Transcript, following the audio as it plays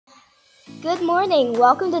Good morning.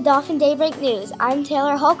 Welcome to Dauphin Daybreak News. I'm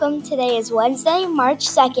Taylor Holcomb. Today is Wednesday, March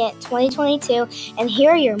 2nd, 2022, and here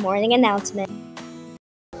are your morning announcements.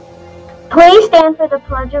 Please stand for the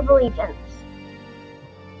Pledge of Allegiance.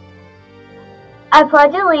 I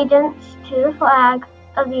pledge allegiance to the flag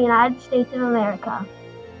of the United States of America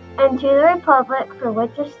and to the republic for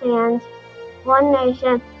which it stands, one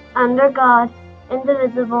nation, under God,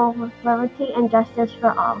 indivisible, with liberty and justice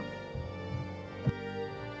for all.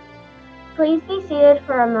 Please be seated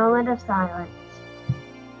for a moment of silence.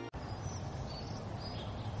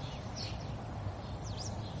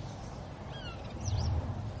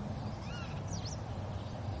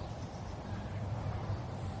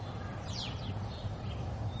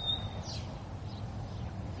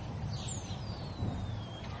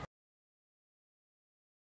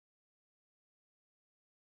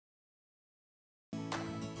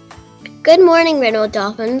 Good morning, Redwood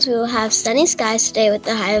Dolphins. We will have sunny skies today with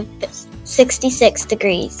a high of 66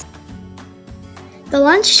 degrees. The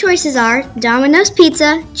lunch choices are Domino's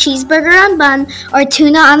Pizza, cheeseburger on bun, or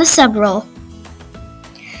tuna on a sub roll.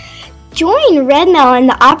 Join Red Mill in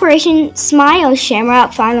the Operation Smile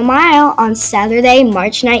Shamrock Final Mile on Saturday,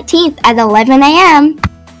 March 19th at 11 a.m.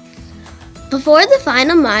 Before the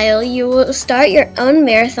final mile, you will start your own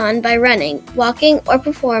marathon by running, walking, or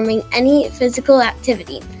performing any physical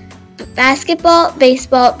activity. Basketball,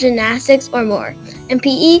 baseball, gymnastics, or more, in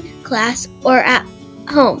PE, class, or at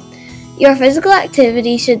home. Your physical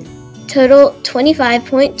activity should total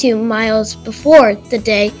 25.2 miles before the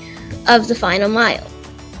day of the final mile.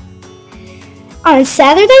 On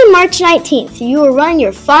Saturday, March 19th, you will run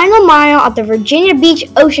your final mile at the Virginia Beach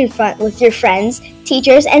oceanfront with your friends,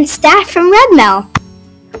 teachers, and staff from Red Mill.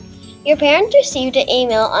 Your parents received an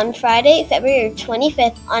email on Friday, February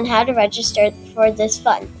 25th on how to register for this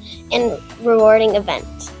fun and rewarding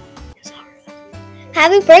event.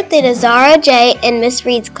 Happy birthday to Zara J. in Miss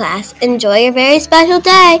Reed's class. Enjoy your very special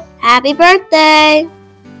day. Happy birthday!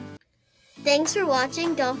 Thanks for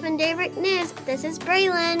watching Dauphin Daybreak News. This is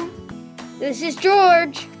Braylon. This is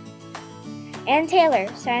George. And Taylor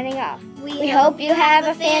signing off. We hope you have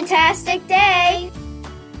a fantastic day.